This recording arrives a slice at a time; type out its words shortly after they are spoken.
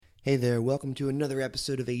Hey there, welcome to another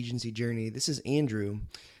episode of Agency Journey. This is Andrew.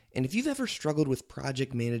 And if you've ever struggled with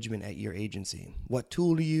project management at your agency, what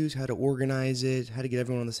tool to use, how to organize it, how to get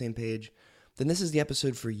everyone on the same page, then this is the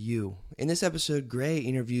episode for you. In this episode, Gray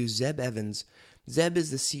interviews Zeb Evans. Zeb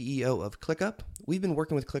is the CEO of ClickUp. We've been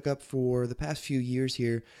working with ClickUp for the past few years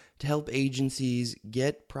here to help agencies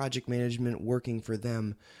get project management working for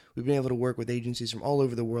them. We've been able to work with agencies from all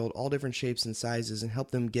over the world, all different shapes and sizes, and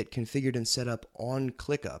help them get configured and set up on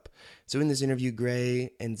ClickUp. So in this interview,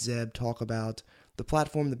 Gray and Zeb talk about the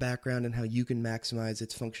platform, the background, and how you can maximize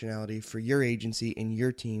its functionality for your agency and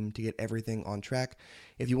your team to get everything on track.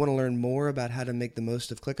 If you want to learn more about how to make the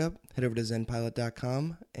most of ClickUp, head over to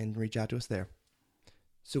zenpilot.com and reach out to us there.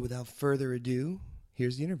 So without further ado,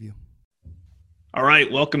 here's the interview. All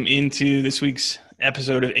right, welcome into this week's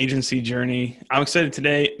episode of Agency Journey. I'm excited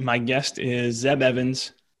today. My guest is Zeb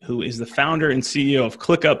Evans, who is the founder and CEO of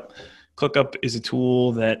ClickUp. ClickUp is a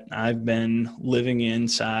tool that I've been living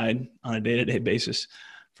inside on a day-to-day basis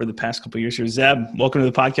for the past couple of years here. Zeb, welcome to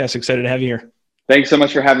the podcast. Excited to have you here. Thanks so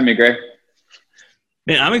much for having me, Gray.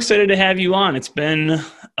 Man, I'm excited to have you on. It's been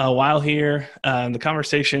a while here. The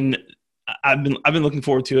conversation, I've been looking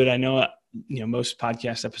forward to it. I know, most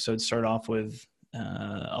podcast episodes start off with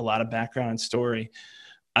a lot of background and story.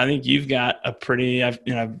 I think you've got I've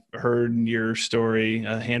heard your story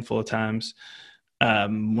a handful of times.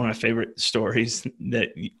 One of my favorite stories that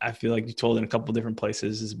I feel like you told in a couple of different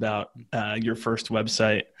places is about your first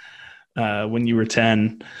website when you were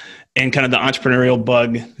 10 and kind of the entrepreneurial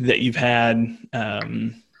bug that you've had,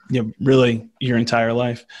 really your entire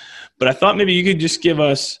life. But I thought maybe you could just give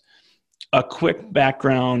us a quick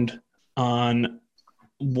background on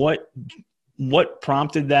what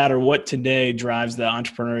prompted that, or what today drives the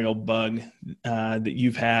entrepreneurial bug that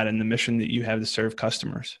you've had and the mission that you have to serve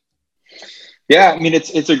customers? Yeah, I mean,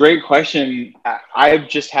 it's a great question. I've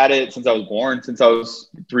just had it since I was born. Since I was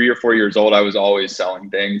 3 or 4 years old, I was always selling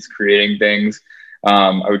things, creating things.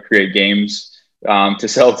 I would create games to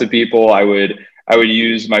sell to people. I would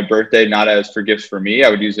use my birthday not as for gifts for me. I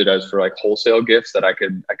would use it as for like wholesale gifts that I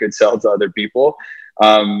could sell to other people.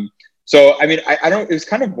 So, I mean, I don't, it was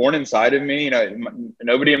kind of born inside of me.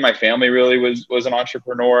 Nobody in my family really was an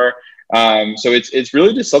entrepreneur. So it's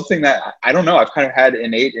really just something that I don't know. I've kind of had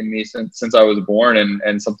innate in me since I was born,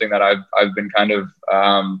 and something that I've been kind of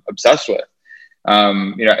obsessed with.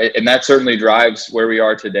 And that certainly drives where we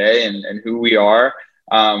are today and who we are.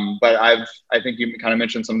 But I think you kind of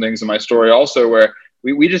mentioned some things in my story also where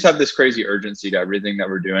we just have this crazy urgency to everything that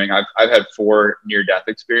we're doing. I've had 4 near-death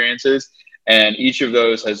experiences. And each of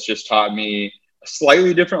those has just taught me a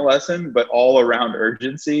slightly different lesson, but all around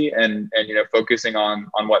urgency and focusing on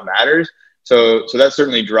what matters. So that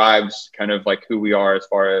certainly drives kind of like who we are as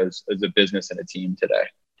far as a business and a team today.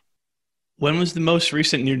 When was the most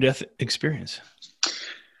recent near-death experience?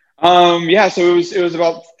 So it was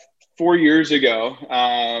about 4 years ago.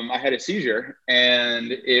 I had a seizure,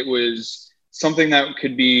 and it was something that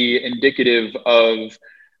could be indicative of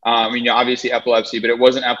obviously epilepsy, but it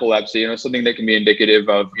wasn't epilepsy. It was something that can be indicative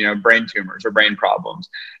of, brain tumors or brain problems.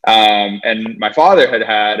 And my father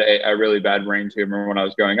had a really bad brain tumor when I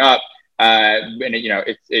was growing up. And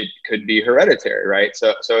it could be hereditary, right?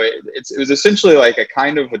 So it was essentially like a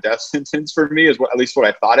kind of a death sentence for me, at least what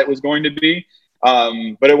I thought it was going to be.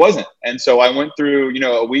 But it wasn't. And so I went through,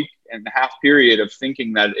 a week and a half period of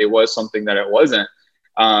thinking that it was something that it wasn't.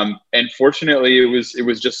 And fortunately it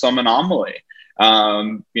was just some anomaly.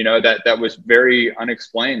 That was very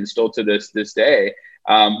unexplained still to this day.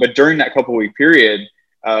 But during that couple week period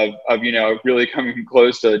of really coming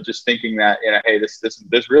close to just thinking that, hey,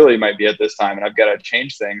 this really might be at this time, and I've got to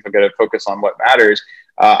change things. I've got to focus on what matters.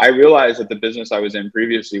 I realized that the business I was in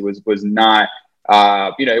previously was not,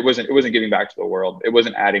 it wasn't giving back to the world. It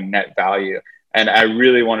wasn't adding net value. And I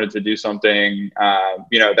really wanted to do something,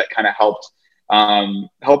 that kind of helped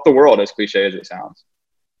the world, as cliche as it sounds.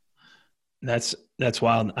 That's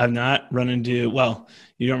wild. I've not run into,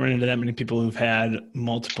 you don't run into that many people who've had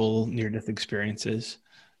multiple near-death experiences,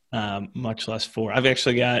 much less 4. I've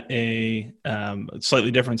actually got a slightly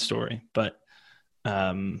different story, but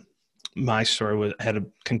my story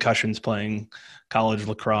had concussions playing college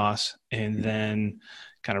lacrosse, and then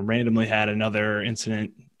kind of randomly had another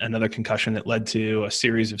concussion that led to a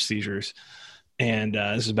series of seizures. And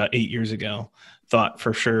this is about 8 years ago. Thought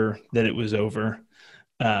for sure that it was over.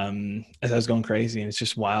 As I was going crazy, and it's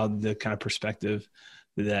just wild the kind of perspective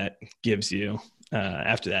that gives you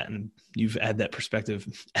after that. And you've had that perspective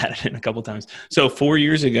added in a couple of times. So 4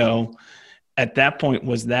 years ago, at that point,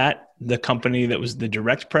 was that the company that was the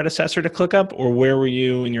direct predecessor to ClickUp, or where were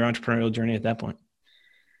you in your entrepreneurial journey at that point?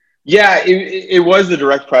 Yeah, it was the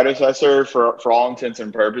direct predecessor for all intents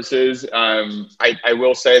and purposes. I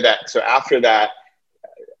will say that. So after that,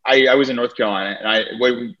 I was in North Carolina, and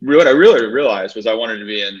what I really realized was I wanted to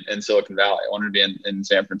be in Silicon Valley. I wanted to be in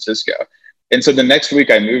San Francisco. And so the next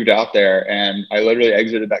week I moved out there, and I literally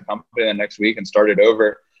exited that company the next week and started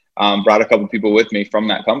over. Brought a couple people with me from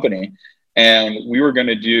that company, and we were going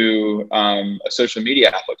to do a social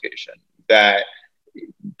media application that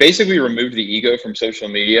basically removed the ego from social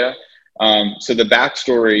media. So the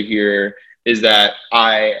backstory here is that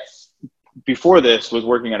before this, was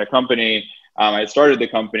working at a company. I started the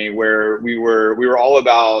company where we were all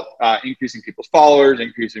about increasing people's followers,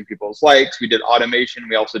 increasing people's likes. We did automation.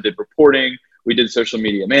 We also did reporting. We did social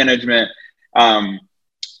media management.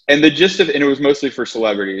 And the gist of it, and it was mostly for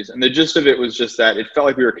celebrities. And the gist of it was just that it felt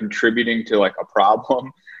like we were contributing to like a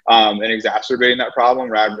problem and exacerbating that problem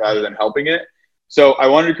rather than helping it. So I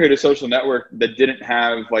wanted to create a social network that didn't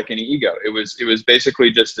have like any ego. It was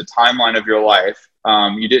basically just a timeline of your life.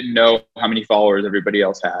 You didn't know how many followers everybody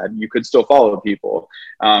else had. You could still follow people.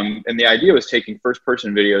 And the idea was taking first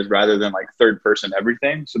person videos rather than like third person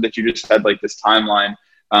everything, so that you just had like this timeline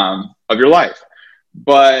of your life.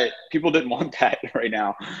 But people didn't want that right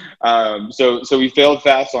now. So we failed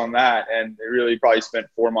fast on that, and really probably spent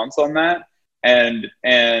 4 months on that.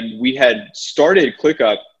 And we had started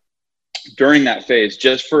ClickUp during that phase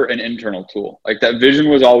just for an internal tool. Like that vision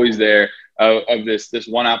was always there of this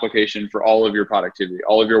one application for all of your productivity,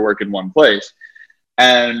 all of your work in one place.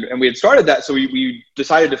 And we had started that. So we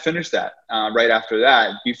decided to finish that right after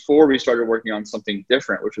that, before we started working on something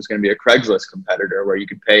different, which was going to be a Craigslist competitor where you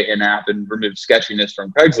could pay in-app and remove sketchiness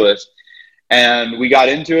from Craigslist. And we got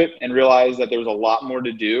into it and realized that there was a lot more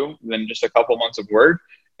to do than just a couple months of work.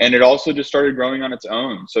 And it also just started growing on its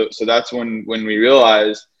own. So that's when we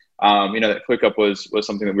realized, that ClickUp was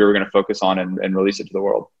something that we were going to focus on and release it to the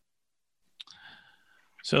world.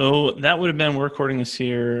 So that would have been, we're recording this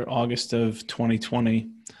here August of 2020.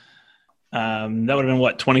 That would have been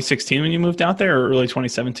what, 2016 when you moved out there, or early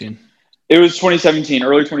 2017? It was 2017,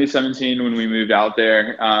 early 2017 when we moved out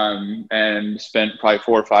there, and spent probably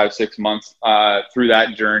 4, 5, 6 months through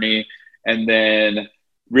that journey. And then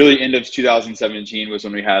really end of 2017 was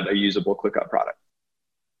when we had a usable ClickUp product.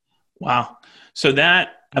 Wow. So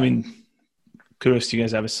kudos to you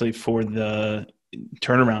guys, obviously, for the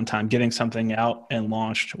turnaround time, getting something out and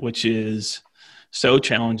launched, which is so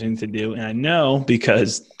challenging to do. And I know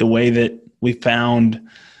because the way that we found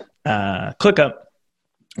ClickUp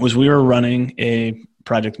was we were running a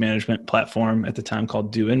project management platform at the time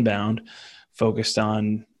called Do Inbound, focused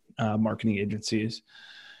on marketing agencies.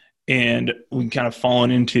 And we kind of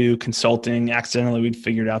fallen into consulting. Accidentally, we'd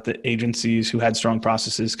figured out that agencies who had strong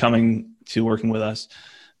processes coming to working with us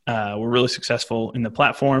were really successful in the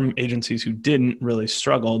platform. Agencies who didn't really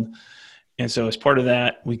struggled. And so as part of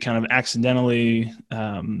that, we kind of accidentally,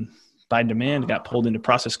 by demand, got pulled into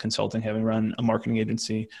process consulting, having run a marketing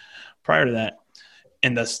agency prior to that.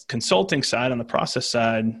 And the consulting side, on the process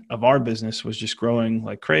side of our business, was just growing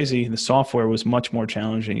like crazy. The software was much more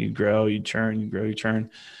challenging. You'd grow, you'd churn, you'd grow, you'd churn.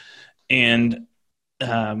 And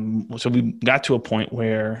so we got to a point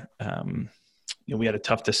where we had a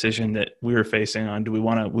tough decision that we were facing on. We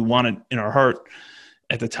wanted in our heart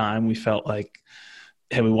at the time, we felt like,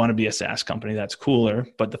 hey, we want to be a SaaS company. That's cooler.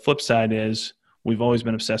 But the flip side is we've always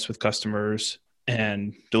been obsessed with customers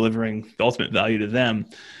and delivering the ultimate value to them.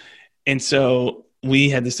 And so we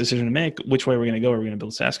had this decision to make: which way we're going to go. Are we going to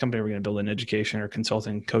build a SaaS company? Are we going to build an education or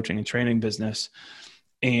consulting, coaching, and training business?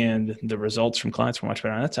 And the results from clients were much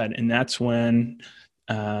better on that side. And that's when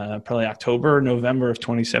probably October, November of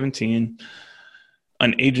 2017,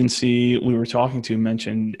 an agency we were talking to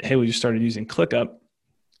mentioned, hey, we just started using ClickUp,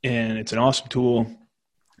 and it's an awesome tool.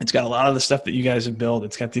 It's got a lot of the stuff that you guys have built.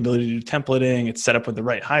 It's got the ability to do templating. It's set up with the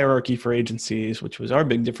right hierarchy for agencies, which was our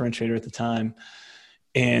big differentiator at the time.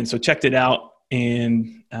 And so checked it out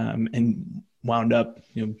and wound up,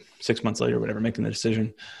 6 months later, whatever, making the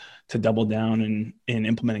decision to double down in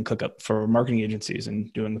implementing ClickUp for marketing agencies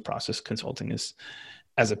and doing the process consulting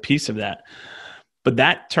as a piece of that. But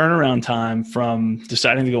that turnaround time from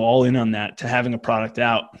deciding to go all in on that to having a product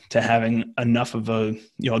out to having enough of a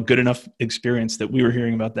good enough experience that we were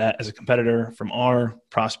hearing about that as a competitor from our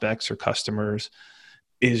prospects or customers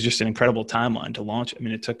is just an incredible timeline to launch. I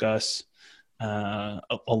mean, it took us a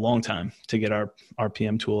long time to get our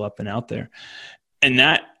PM tool up and out there. And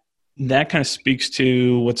that kind of speaks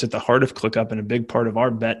to what's at the heart of ClickUp, and a big part of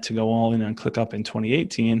our bet to go all in on ClickUp in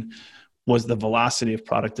 2018 was the velocity of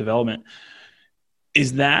product development.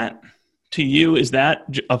 Is that, to you, is that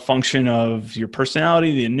a function of your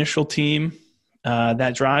personality, the initial team,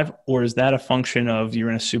 that drive, or is that a function of you're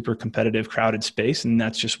in a super competitive, crowded space, and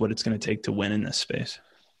that's just what it's going to take to win in this space?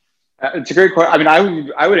 It's a great question. I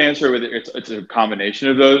mean, I would answer with it's a combination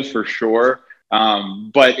of those for sure.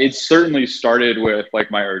 But it certainly started with like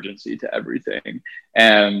my urgency to everything,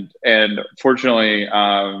 and fortunately,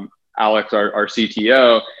 Alex, our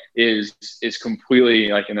CTO, is completely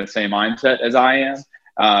like in the same mindset as I am,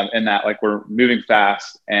 and that like we're moving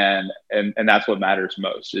fast, and that's what matters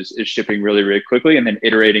most is shipping really, really quickly, and then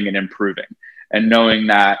iterating and improving, and knowing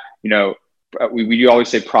that we always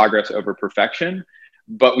say progress over perfection,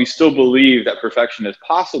 but we still believe that perfection is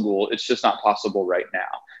possible. It's just not possible right now.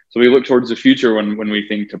 So we look towards the future when we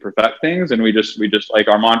think to perfect things, and we just like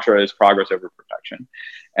our mantra is progress over perfection,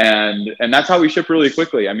 and that's how we ship really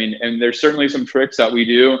quickly. I mean, and there's certainly some tricks that we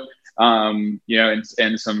do, and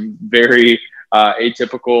some very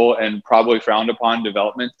atypical and probably frowned upon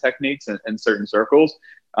development techniques in certain circles,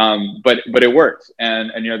 but it works.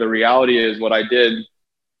 And the reality is what I did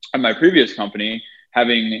at my previous company,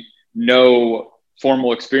 having no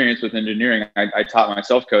formal experience with engineering, I taught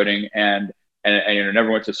myself coding and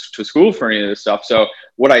never went to school for any of this stuff. So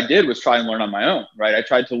what I did was try and learn on my own, right? I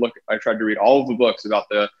tried to read all of the books about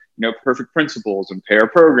the perfect principles and pair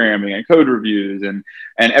programming and code reviews and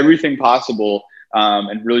everything possible,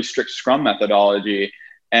 and really strict Scrum methodology.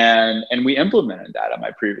 And we implemented that at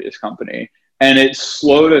my previous company, and it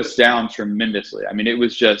slowed us down tremendously. I mean, it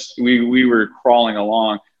was just we were crawling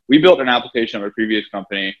along. We built an application at our previous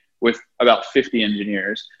company with about 50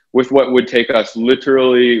 engineers, with what would take us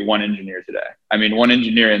literally one engineer today. I mean, one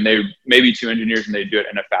engineer, and they maybe two engineers, and they do it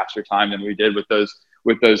in a faster time than we did with those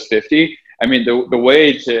 50. I mean, the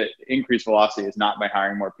way to increase velocity is not by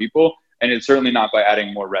hiring more people, and it's certainly not by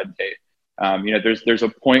adding more red tape. There's a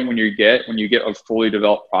point when you get a fully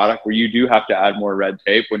developed product where you do have to add more red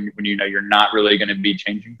tape when you're not really going to be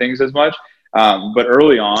changing things as much. But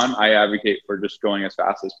early on, I advocate for just going as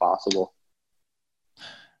fast as possible.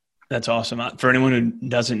 That's awesome. For anyone who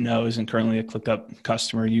doesn't know, isn't currently a ClickUp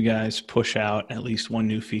customer, you guys push out at least one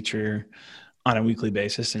new feature on a weekly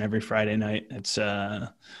basis, and every Friday night, it's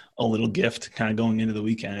a little gift kind of going into the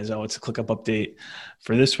weekend is, it's a ClickUp update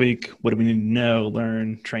for this week. What do we need to know,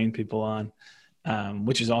 learn, train people on,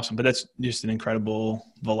 which is awesome. But that's just an incredible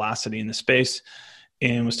velocity in the space.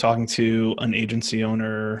 And was talking to an agency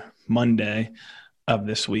owner Monday of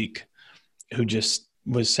this week who just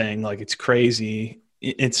was saying, like, it's crazy.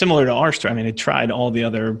 It's similar to our story. I mean, it tried all the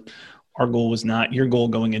other. Our goal was not, your goal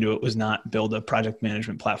going into it was not build a project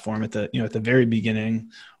management platform at the very beginning.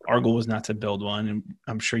 Our goal was not to build one. And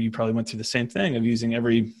I'm sure you probably went through the same thing of using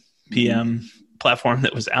every PM platform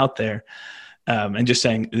that was out there, and just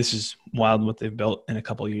saying, this is wild what they've built in a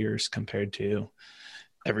couple of years compared to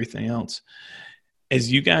everything else.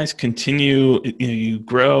 As you guys continue, you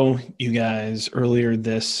grow, you guys earlier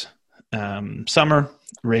this summer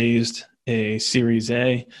raised a Series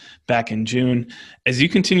A back in June. As you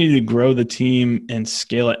continue to grow the team and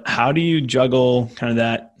scale it, how do you juggle kind of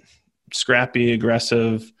that scrappy,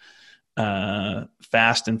 aggressive,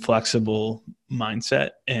 fast and flexible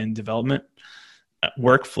mindset and development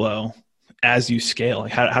workflow as you scale?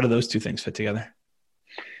 Like how do those two things fit together?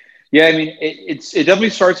 Yeah, I mean, it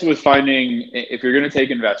definitely starts with finding, if you're going to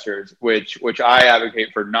take investors, which I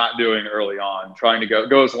advocate for not doing early on, trying to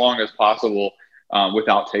go as long as possible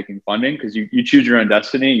without taking funding, because you choose your own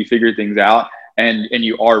destiny, you figure things out, and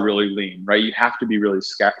you are really lean, right? You have to be really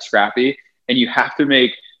scrappy, and you have to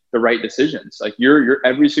make the right decisions. Like your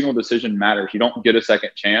every single decision matters. You don't get a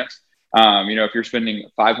second chance. If you're spending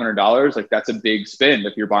 $500, like that's a big spend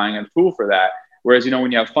if you're buying a tool for that. Whereas,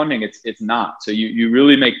 when you have funding, it's not. So you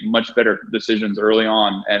really make much better decisions early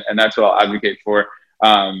on. And that's what I'll advocate for.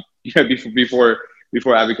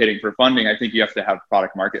 Before advocating for funding, I think you have to have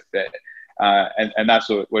product market fit. And that's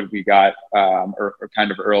what we got, or kind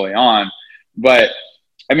of early on. But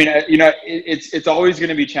I mean, it's always going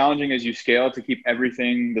to be challenging as you scale to keep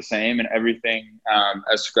everything the same and everything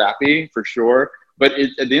as scrappy, for sure. But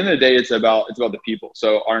at the end of the day, it's about the people.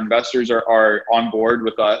 So our investors are on board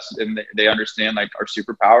with us, and they understand like our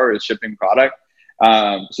superpower is shipping product.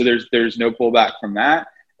 So there's no pullback from that.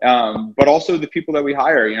 But also the people that we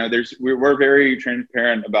hire, we're very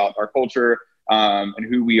transparent about our culture, and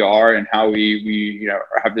who we are and how we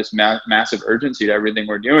have this massive urgency to everything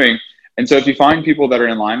we're doing. And so if you find people that are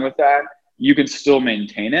in line with that, you can still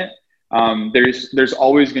maintain it. There's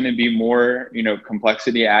always going to be more,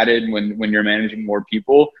 complexity added when you're managing more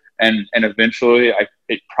people, and eventually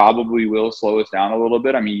it probably will slow us down a little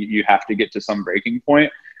bit. I mean, you have to get to some breaking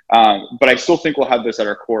point. But I still think we'll have this at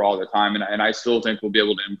our core all the time. And I still think we'll be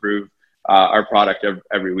able to improve our product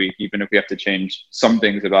every week, even if we have to change some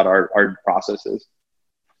things about our processes.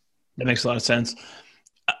 That makes a lot of sense.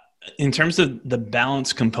 In terms of the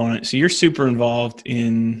balance component, so you're super involved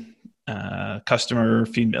in customer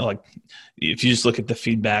feedback. Like if you just look at the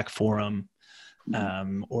feedback forum,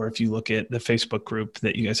 or if you look at the Facebook group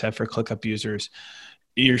that you guys have for ClickUp users,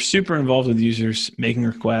 you're super involved with users, making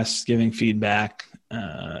requests, giving feedback,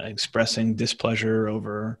 expressing displeasure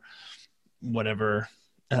over whatever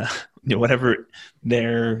whatever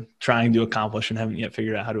they're trying to accomplish and haven't yet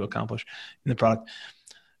figured out how to accomplish in the product.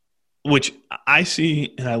 Which I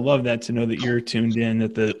see, and I love that, to know that you're tuned in,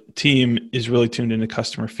 that the team is really tuned into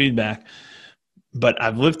customer feedback. But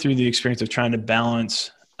I've lived through the experience of trying to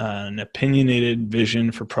balance an opinionated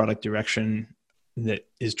vision for product direction that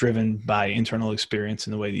is driven by internal experience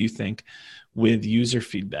in the way that you think with user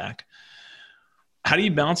feedback. How do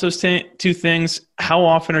you balance those two things? How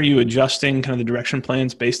often are you adjusting kind of the direction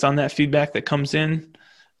plans based on that feedback that comes in?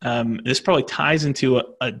 This probably ties into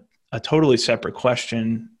a totally separate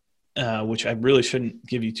question, which I really shouldn't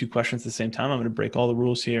give you two questions at the same time. I'm going to break all the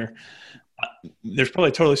rules here. There's probably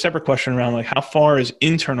a totally separate question around like how far is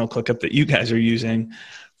internal ClickUp that you guys are using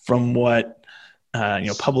from what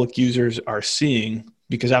public users are seeing,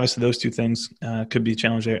 because obviously those two things could be a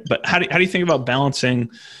challenge there. But how do you think about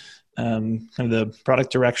balancing kind of the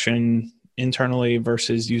product direction internally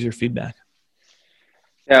versus user feedback?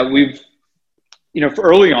 Yeah, for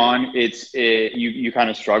early on, you kind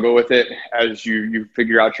of struggle with it as you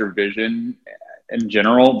figure out your vision in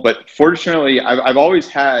general. But fortunately, I've always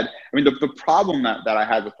had, the problem that I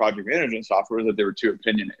had with project management software was that they were too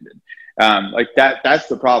opinionated. That's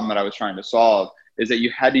the problem that I was trying to solve, is that you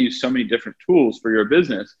had to use so many different tools for your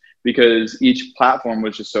business because each platform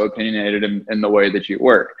was just so opinionated in the way that you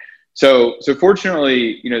work. So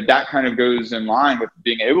fortunately, that kind of goes in line with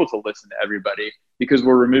being able to listen to everybody because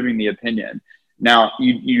we're removing the opinion. Now,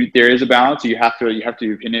 there is a balance. You have to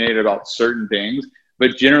be opinionated about certain things,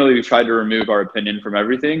 but generally we try to remove our opinion from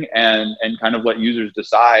everything and kind of let users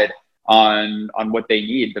decide on what they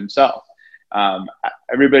need themselves.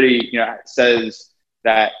 Everybody, says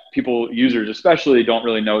that users especially, don't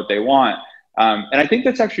really know what they want. And I think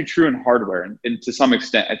that's actually true in hardware and to some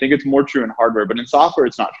extent. I think it's more true in hardware, but in software,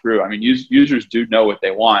 it's not true. Users do know what they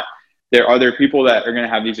want. There are people that are going to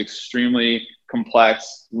have these extremely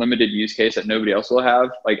complex, limited use case that nobody else will have.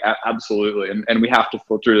 Absolutely. And we have to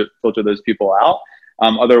filter those people out.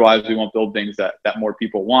 Otherwise we won't build things that more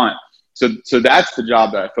people want. So that's the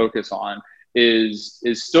job that I focus on, is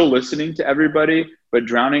still listening to everybody, but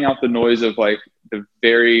drowning out the noise of the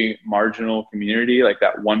very marginal community, like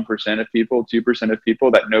that 1% of people, 2% of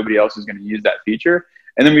people that nobody else is going to use that feature.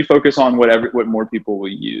 And then we focus on what more people will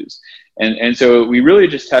use. And so we really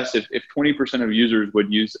just test if 20% of users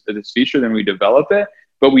would use this feature, then we develop it,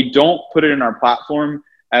 but we don't put it in our platform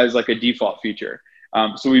as like a default feature.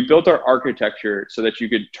 So we built our architecture so that you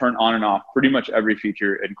could turn on and off pretty much every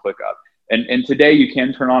feature in ClickUp. And today you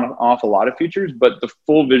can turn on and off a lot of features, but the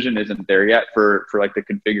full vision isn't there yet for the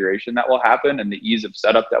configuration that will happen and the ease of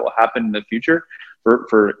setup that will happen in the future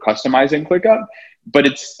for customizing ClickUp. But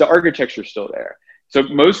the architecture still there. So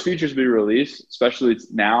most features we release, especially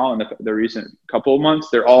now in the recent couple of months,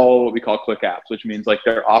 they're all what we call Click Apps, which means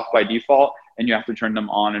they're off by default and you have to turn them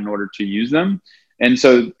on in order to use them. And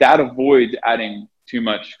so that avoids adding too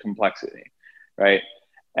much complexity, right?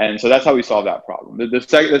 And so that's how we solve that problem.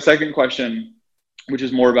 The second question, which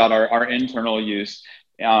is more about our internal use.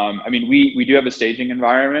 We do have a staging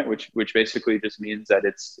environment, which basically just means that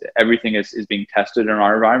everything is being tested in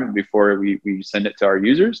our environment before we send it to our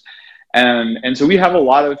users. And so we have a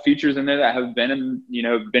lot of features in there that have been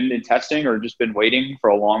in testing or just been waiting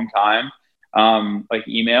for a long time. Like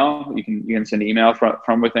email, you can send email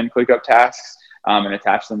from within ClickUp tasks. And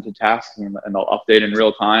attach them to tasks and they'll update in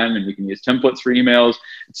real time, and you can use templates for emails.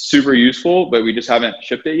 It's super useful, but we just haven't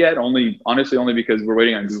shipped it yet, honestly only because we're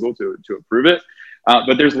waiting on Google to approve it.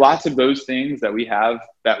 But there's lots of those things that we have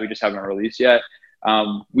that we just haven't released yet.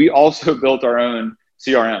 We also built our own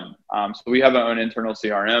CRM. So we have our own internal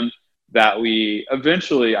CRM that we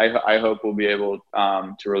eventually, I hope, will be able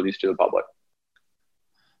to release to the public.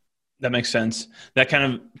 That makes sense. That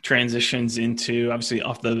kind of transitions into, obviously,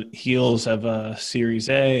 off the heels of a Series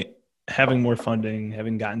A, having more funding,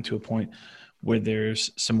 having gotten to a point where there's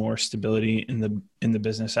some more stability in the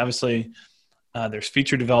business. Obviously, there's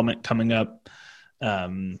feature development coming up.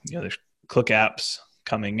 There's Click Apps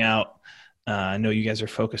coming out. I know you guys are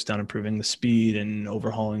focused on improving the speed and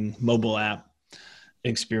overhauling mobile app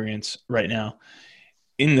experience right now.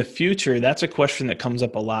 In the future, that's a question that comes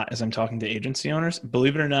up a lot as I'm talking to agency owners.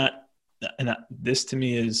 Believe it or not, and this to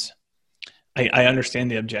me is I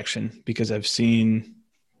understand the objection because I've seen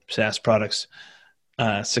SaaS products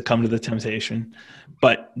succumb to the temptation,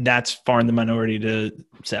 but that's far in the minority to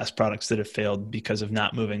SaaS products that have failed because of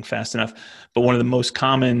not moving fast enough. But one of the most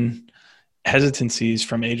common hesitancies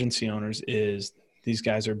from agency owners is these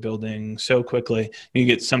guys are building so quickly. You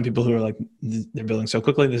get some people who are like, they're building so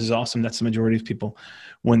quickly. This is awesome. That's the majority of people.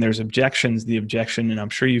 When there's objections, the objection, and I'm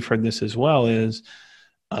sure you've heard this as well, is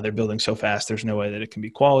they're building so fast. There's no way that it can be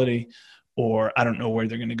quality, or I don't know where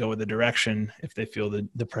they're going to go with the direction if they feel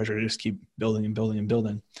the pressure to just keep building and building and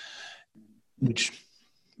building, which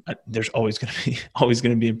there's always going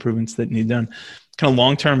to be improvements that need done. Kind of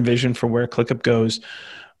long-term vision for where ClickUp goes.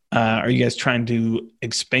 Are you guys trying to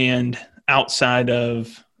expand outside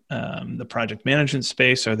of the project management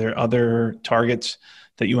space? Are there other targets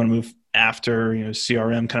that you want to move after,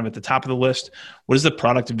 CRM kind of at the top of the list? What does the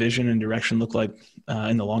product vision and direction look like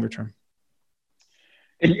in the longer term?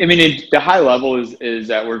 I mean, the high level is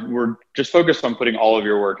that we're just focused on putting all of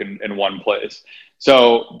your work in one place.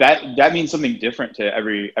 So that means something different to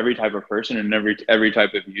every type of person and every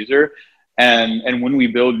type of user. And when we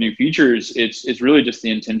build new features, it's really just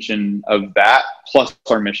the intention of that plus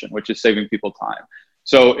our mission, which is saving people time.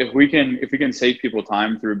 So if we can save people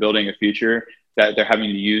time through building a feature that they're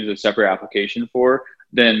having to use a separate application for,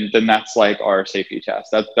 then that's like our safety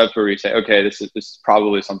test. That's where we say, okay, this is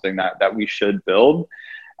probably something that we should build.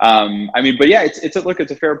 But yeah, it's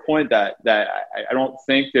a fair point that I don't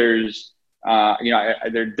think there's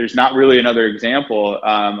there's not really another example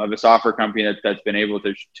of a software company that's been able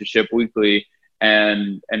to ship weekly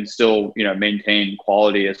and still maintain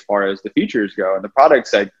quality as far as the features go and the product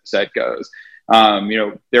set goes.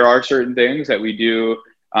 There are certain things that we do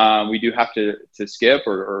have to skip,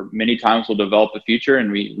 or many times we'll develop a feature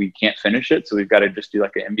and we can't finish it, so we've got to just do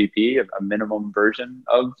like an MVP, a minimum version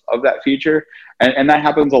of that feature, and that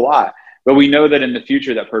happens a lot. But we know that in the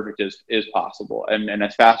future that perfect is possible. And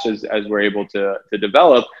as fast as we're able to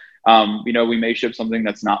develop, we may ship something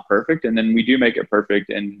that's not perfect, and then we do make it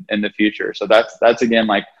perfect in the future. So that's again,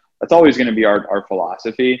 like, that's always going to be our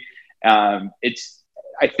philosophy.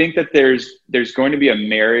 I think that there's going to be a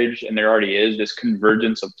marriage, and there already is, this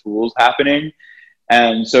convergence of tools happening.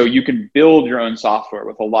 And so you can build your own software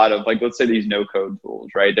with a lot of, like, let's say these no-code tools,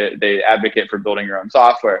 right? They advocate for building your own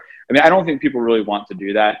software. I mean, I don't think people really want to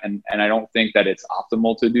do that. And I don't think that it's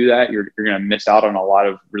optimal to do that. You're going to miss out on a lot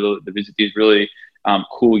of these really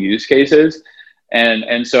cool use cases.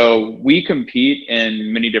 And so we compete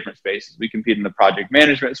in many different spaces. We compete in the project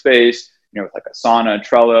management space, with like Asana,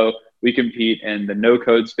 Trello. We compete in the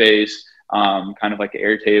no-code space, kind of like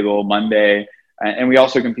Airtable, Monday. And we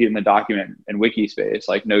also compete in the document and wiki space,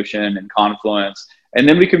 like Notion and Confluence. And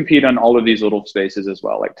then we compete on all of these little spaces as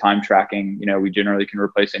well, like time tracking. We generally can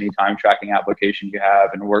replace any time tracking application you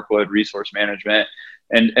have, and workload resource management.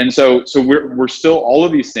 And so we're still, all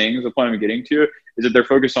of these things, the point I'm getting to is that they're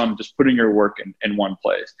focused on just putting your work in one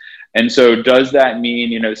place. And so does that mean,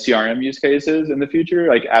 CRM use cases in the future?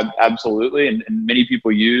 Like absolutely. And many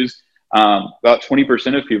people use, about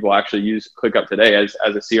 20% of people actually use ClickUp today as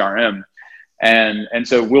a CRM. And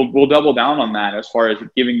so we'll double down on that as far as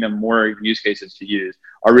giving them more use cases to use.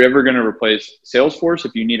 Are we ever going to replace Salesforce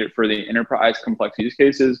if you need it for the enterprise complex use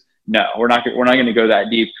cases? No, we're not going to go that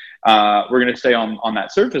deep. We're going to stay on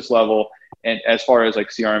that surface level, and as far as like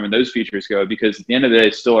CRM and those features go, because at the end of the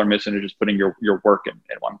day, still our mission is just putting your work in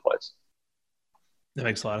one place. That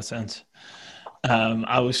makes a lot of sense.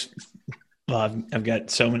 I've got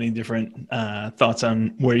so many different thoughts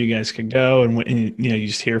on where you guys could go, and you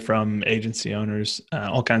just hear from agency owners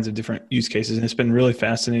all kinds of different use cases, and it's been really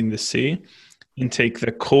fascinating to see and take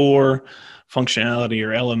the core functionality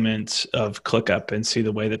or elements of ClickUp and see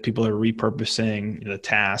the way that people are repurposing the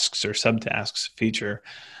tasks or subtasks feature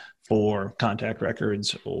for contact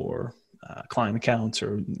records or client accounts,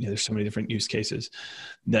 or there's so many different use cases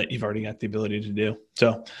that you've already got the ability to do.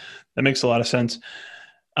 So that makes a lot of sense.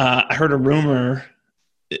 I heard a rumor,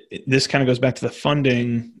 this kind of goes back to the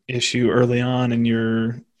funding issue early on, and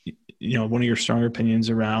one of your stronger opinions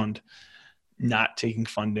around not taking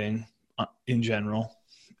funding in general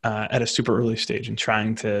at a super early stage and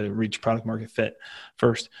trying to reach product market fit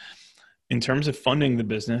first. In terms of funding the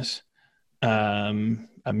business,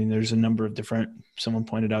 there's a number of someone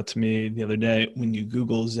pointed out to me the other day, when you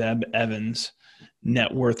Google Zeb Evans,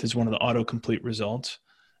 net worth is one of the autocomplete results.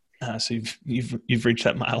 So you've reached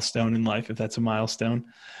that milestone in life, if that's a milestone.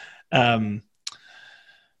 But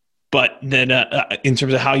then in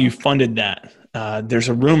terms of how you funded that, there's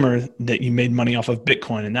a rumor that you made money off of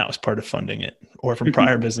Bitcoin, and that was part of funding it, or from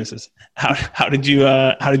prior businesses. How did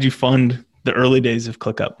you fund the early days of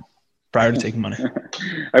ClickUp? prior to taking money?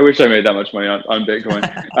 I wish I made that much money on Bitcoin.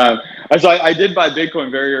 So I did buy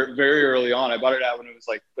Bitcoin very, very early on. I bought it out when it was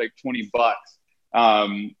like $20.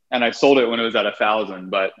 And I sold it when it was at 1,000,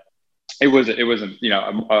 but it wasn't,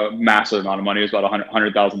 a massive amount of money. It was about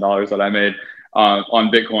 $100,000 that I made,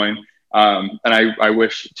 on Bitcoin. And I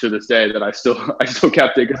wish to this day that I still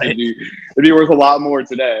kept it, because it'd be worth a lot more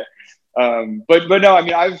today. But no, I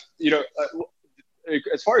mean,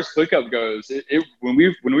 as far as ClickUp goes, when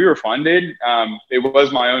we were funded, it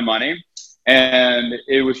was my own money, and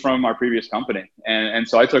it was from our previous company. And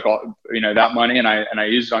so I took all, that money and I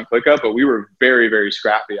used it on ClickUp, but we were very, very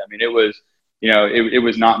scrappy. I mean, it was, it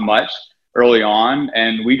was not much early on.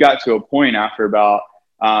 And we got to a point after about,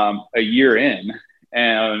 a year in,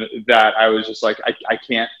 and that I was just like, I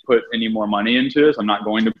can't put any more money into this. I'm not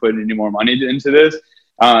going to put any more money into this.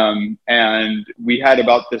 And we had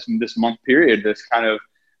about this month period, this kind of,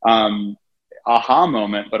 aha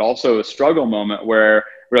moment, but also a struggle moment where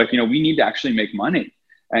we're like, we need to actually make money.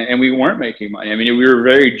 And we weren't making money. I mean, we were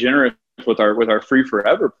very generous with our free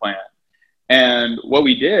forever plan. And what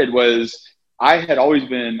we did was, I had always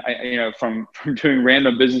been, from doing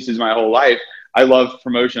random businesses my whole life, I love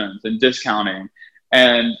promotions and discounting.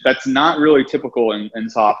 And that's not really typical in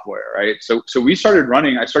software, right? So I started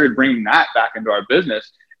bringing that back into our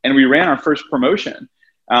business, and we ran our first promotion.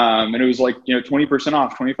 And it was like, 20%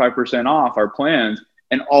 off, 25% off our plans.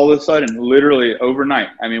 And all of a sudden, literally overnight,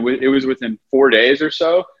 I mean, it was within 4 days or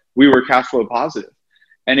so, we were cash flow positive.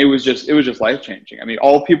 And it was just life changing. I mean,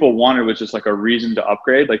 all people wanted was just like a reason to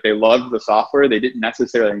upgrade. Like, they loved the software. They didn't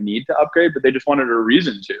necessarily need to upgrade, but they just wanted a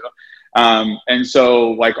reason to. And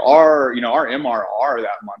so like our MRR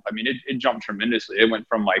that month, I mean, it jumped tremendously. It went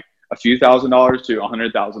from like a few $1,000s to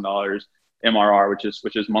 $100,000 MRR,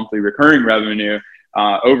 which is monthly recurring revenue,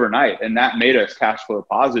 overnight. And that made us cash flow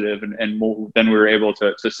positive. And then we were able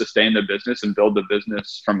to sustain the business and build the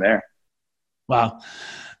business from there. Wow.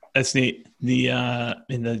 That's neat.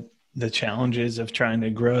 The challenges of trying to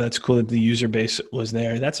grow. That's cool that the user base was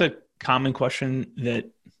there. That's a common question that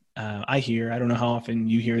I hear. I don't know how often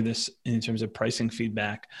you hear this in terms of pricing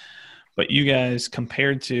feedback, but you guys,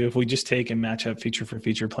 compared to, if we just take and match up feature for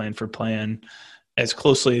feature, plan for plan, as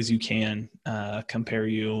closely as you can, compare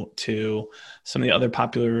you to some of the other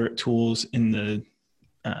popular tools in the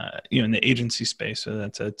in the agency space. So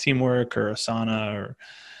that's a Teamwork or Asana or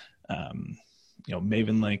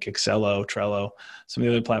Mavenlink, Excello, Trello, some of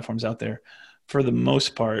the other platforms out there. For the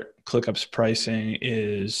most part, ClickUp's pricing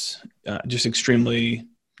is just extremely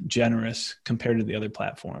generous compared to the other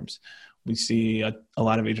platforms. We see a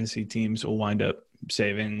lot of agency teams will wind up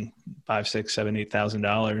saving $5,000, $6,000, $7,000,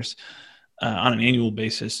 $8,000 on an annual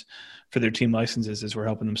basis for their team licenses as we're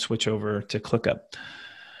helping them switch over to ClickUp.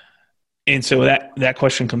 And so that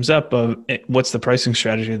question comes up of what's the pricing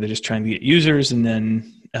strategy? They're just trying to get users and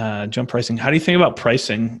then jump pricing. How do you think about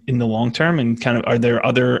pricing in the long term? And kind of,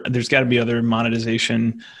 there's got to be other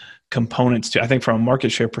monetization components too. I think from a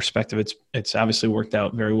market share perspective, it's obviously worked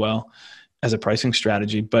out very well as a pricing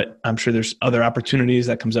strategy, but I'm sure there's other opportunities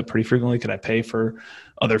that comes up pretty frequently. Could I pay for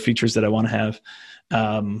other features that I want to have?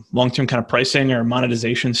 Long-term kind of pricing or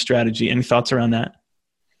monetization strategy. Any thoughts around that?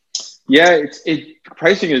 Yeah,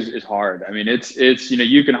 pricing is hard. I mean, it's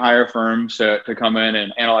you can hire firms to come in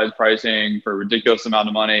and analyze pricing for a ridiculous amount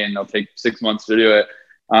of money, and they'll take 6 months to do it.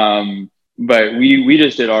 But we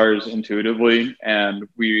just did ours intuitively, and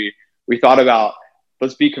we thought about,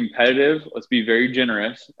 let's be competitive, let's be very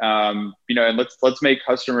generous, and let's make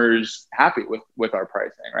customers happy with our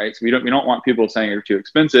pricing, right? So we don't want people saying they're too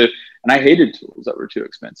expensive, and I hated tools that were too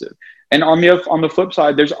expensive. And on the flip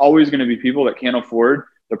side, there's always going to be people that can't afford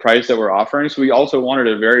the price that we're offering. So we also wanted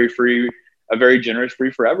a very generous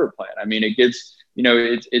free forever plan. I mean, it gets,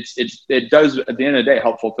 it does at the end of the day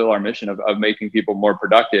help fulfill our mission of making people more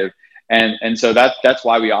productive. And so that's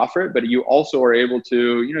why we offer it. But you also are able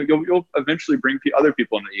to, you'll eventually bring other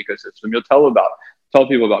people into the ecosystem. You'll tell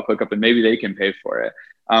people about ClickUp, and maybe they can pay for it.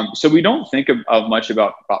 So we don't think of much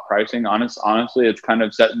about pricing. Honestly, it's kind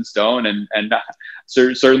of set in stone. And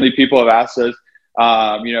certainly people have asked us,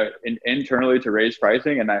 internally to raise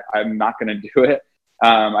pricing, and I'm not going to do it.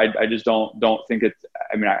 I just don't think it's,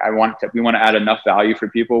 I mean, we want to add enough value for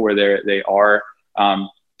people where they are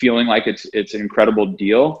feeling like it's an incredible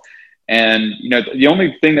deal. And, the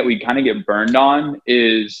only thing that we kind of get burned on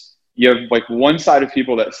is you have like one side of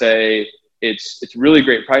people that say it's really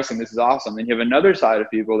great pricing, this is awesome. And you have another side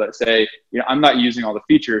of people that say, I'm not using all the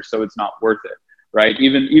features, so it's not worth it. Right.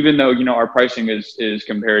 Even though, our pricing is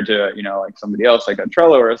compared to, like somebody else, like a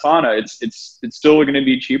Trello or Asana, it's still going to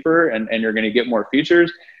be cheaper and you're going to get more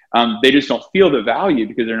features. They just don't feel the value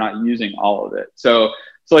because they're not using all of it. So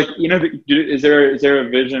So like, is there a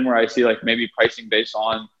vision where I see like maybe pricing based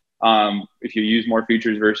on if you use more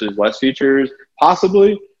features versus less features?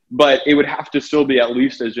 Possibly, but it would have to still be at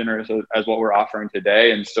least as generous as what we're offering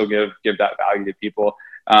today, and still give that value to people.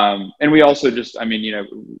 And we also just, I mean,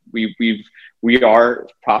 we are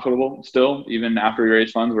profitable still, even after we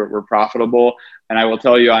raise funds, we're profitable. And I will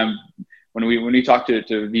tell you, when we talk to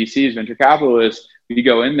VCs, venture capitalists, we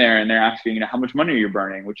go in there and they're asking, how much money are you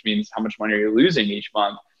burning, which means how much money are you losing each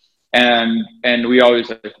month. And we always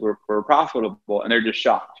say we're profitable, and they're just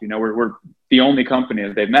shocked. We're the only company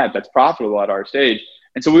that they've met that's profitable at our stage.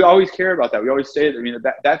 And so we always care about that. We always say,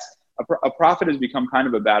 that's a profit has become kind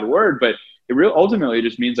of a bad word, but it ultimately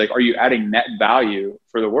just means like, are you adding net value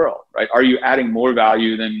for the world, right? Are you adding more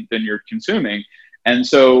value than you're consuming? And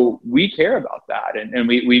so we care about that. And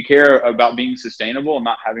we care about being sustainable and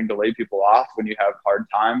not having to lay people off when you have hard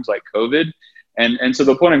times like COVID. And so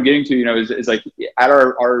the point I'm getting to, is like at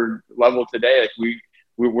our level today, like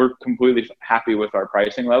we're completely happy with our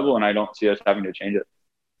pricing level, and I don't see us having to change it.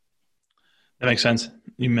 That makes sense.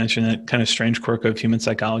 You mentioned that kind of strange quirk of human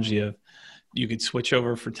psychology of you could switch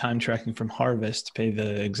over for time tracking from Harvest, pay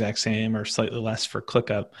the exact same or slightly less for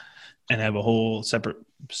ClickUp, and have a whole separate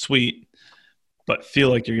suite, but feel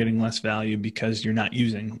like you're getting less value because you're not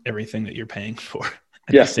using everything that you're paying for.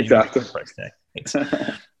 Yes, exactly. Price tag.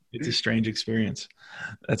 It's a strange experience.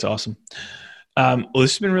 That's awesome. Well,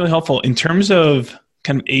 this has been really helpful in terms of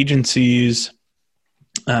kind of agencies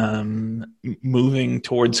moving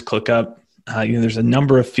towards ClickUp. There's a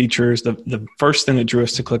number of features. The first thing that drew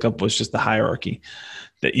us to ClickUp was just the hierarchy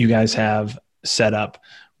that you guys have set up,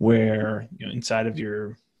 where inside of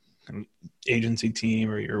your kind of agency team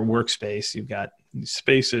or your workspace, you've got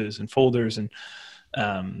spaces and folders and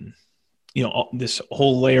this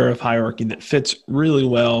whole layer of hierarchy that fits really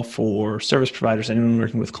well for service providers, anyone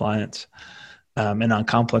working with clients, and on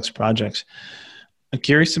complex projects. I'm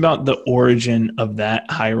curious about the origin of that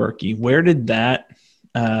hierarchy. Where did that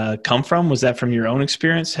come from? Was that from your own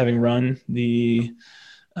experience, having run the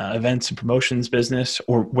events and promotions business,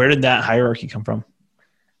 or where did that hierarchy come from?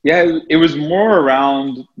 Yeah, it was more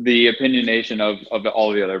around the opinionation of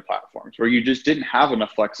all the other platforms, where you just didn't have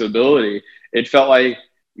enough flexibility. It felt like,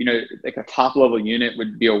 like a top level unit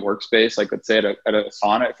would be a workspace, like let's say at a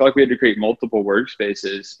Asana. It felt like we had to create multiple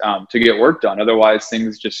workspaces to get work done. Otherwise,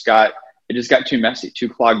 things just got too messy, too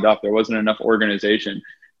clogged up. There wasn't enough organization.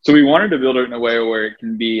 So we wanted to build it in a way where it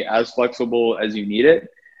can be as flexible as you need it.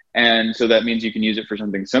 And so that means you can use it for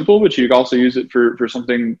something simple, but you can also use it for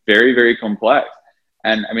something very, very complex.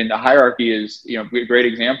 And I mean, the hierarchy is, a great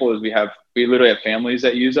example is we literally have families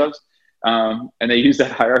that use us, and they use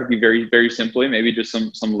that hierarchy very, very simply, maybe just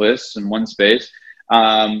some lists in one space.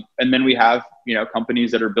 And then we have, companies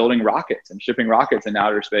that are building rockets and shipping rockets in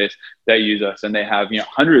outer space that use us, and they have,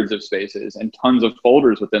 hundreds of spaces and tons of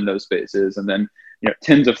folders within those spaces. And then,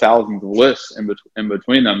 tens of thousands of lists in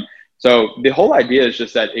between them. So the whole idea is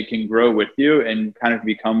just that it can grow with you and kind of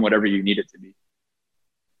become whatever you need it to be.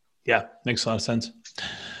 Yeah, makes a lot of sense.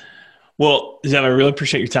 Well, Zeb, I really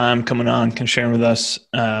appreciate your time coming on, kind of sharing with us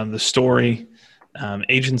the story,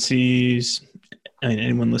 agencies. I mean,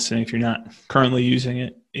 anyone listening, if you're not currently using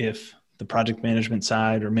it, if the project management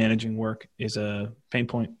side or managing work is a pain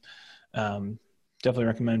point, definitely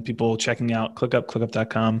recommend people checking out ClickUp,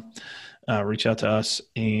 clickup.com. Reach out to us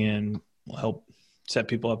and we'll help set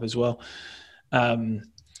people up as well.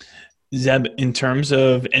 Zeb, in terms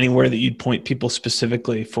of anywhere that you'd point people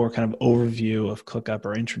specifically for kind of overview of ClickUp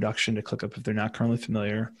or introduction to ClickUp if they're not currently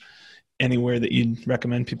familiar, anywhere that you'd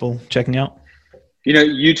recommend people checking out?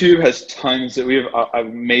 YouTube has tons. We have an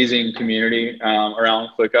amazing community around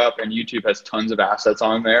ClickUp, and YouTube has tons of assets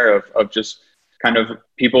on there of just kind of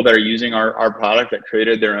people that are using our product that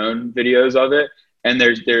created their own videos of it. And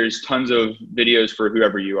there's tons of videos for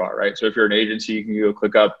whoever you are, right? So if you're an agency, you can go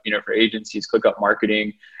ClickUp, for agencies, ClickUp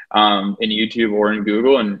marketing in YouTube or in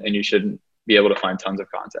Google, and you should be able to find tons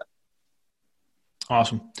of content.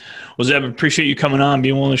 Awesome. Well, Zeb, appreciate you coming on,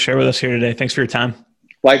 being willing to share with us here today. Thanks for your time.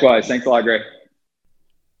 Likewise. Thanks a lot, Greg.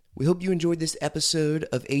 We hope you enjoyed this episode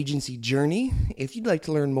of Agency Journey. If you'd like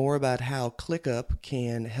to learn more about how ClickUp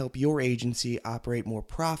can help your agency operate more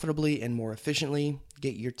profitably and more efficiently,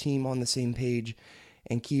 get your team on the same page,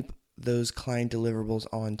 and keep those client deliverables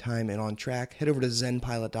on time and on track, head over to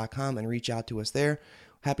zenpilot.com and reach out to us there.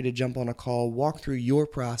 Happy to jump on a call, walk through your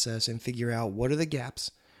process, and figure out what are the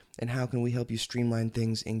gaps and how can we help you streamline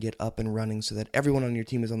things and get up and running so that everyone on your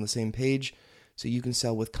team is on the same page, so you can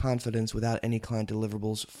sell with confidence without any client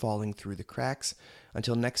deliverables falling through the cracks.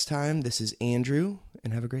 Until next time, this is Andrew,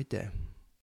 and have a great day.